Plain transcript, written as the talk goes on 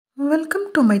Welcome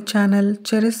to my channel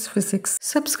Cherish Physics.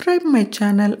 Subscribe my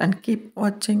channel and keep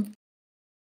watching.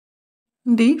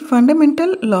 The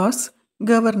fundamental laws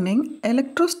governing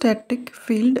electrostatic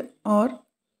field are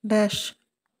dash.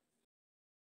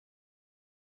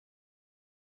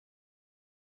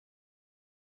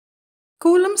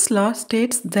 Coulomb's law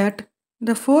states that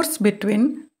the force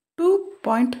between two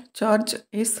point charge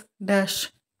is dash.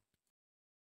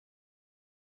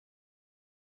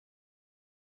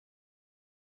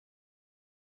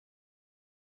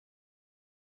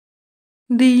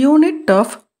 The unit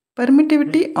of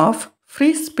permittivity of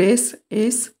free space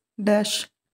is dash.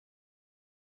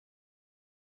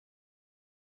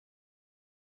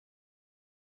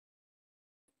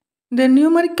 The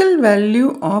numerical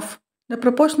value of the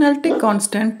proportionality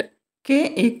constant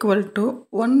k equal to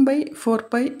 1 by 4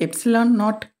 pi epsilon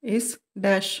naught is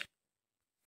dash.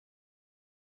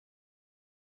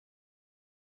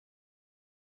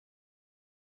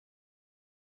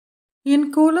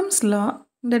 In Coulomb's law,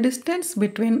 the distance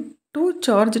between two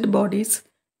charged bodies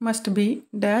must be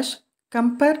dash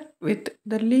compared with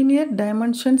the linear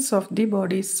dimensions of the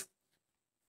bodies.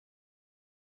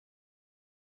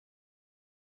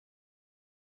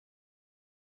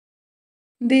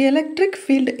 The electric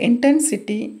field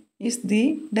intensity is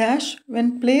the dash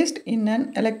when placed in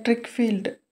an electric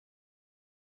field.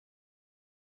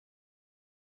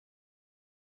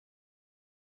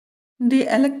 The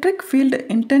electric field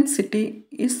intensity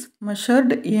is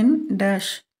measured in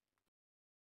dash.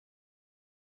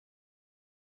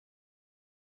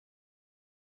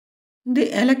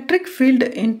 The electric field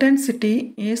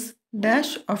intensity is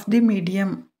dash of the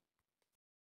medium.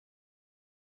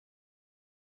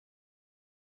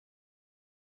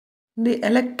 The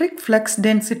electric flux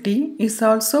density is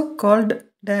also called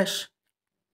dash.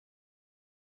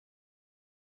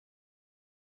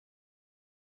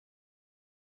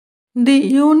 The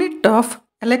unit of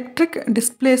electric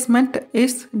displacement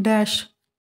is dash.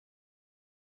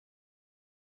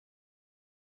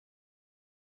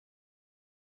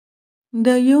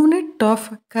 The unit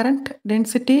of current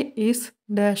density is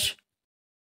dash.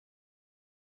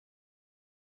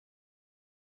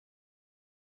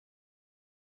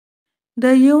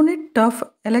 The unit of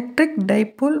electric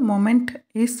dipole moment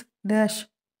is dash.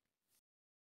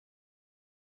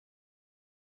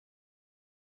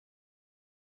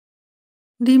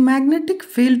 The magnetic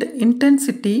field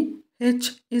intensity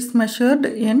H is measured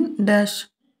in dash.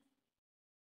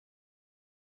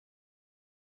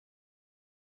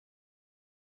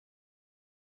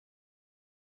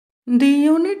 The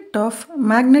unit of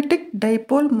magnetic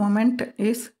dipole moment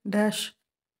is dash.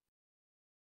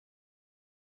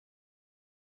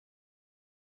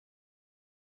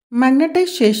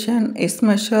 Magnetization is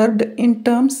measured in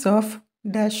terms of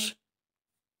dash.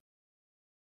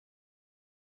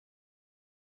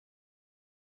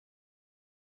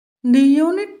 The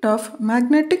unit of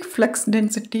magnetic flux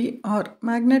density or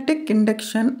magnetic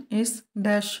induction is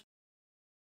dash.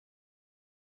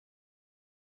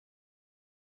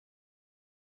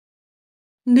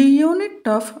 The unit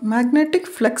of magnetic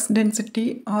flux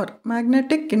density or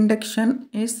magnetic induction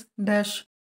is dash.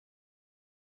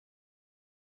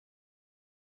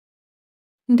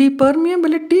 The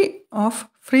permeability of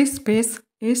free space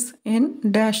is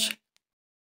in dash.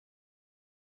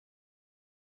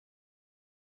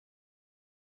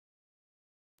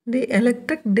 The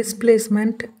electric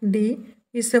displacement d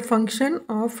is a function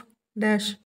of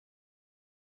dash.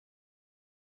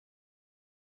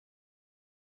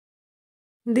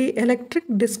 The electric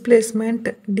displacement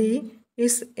d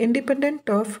is independent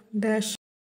of dash.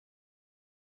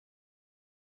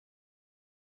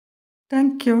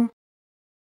 Thank you.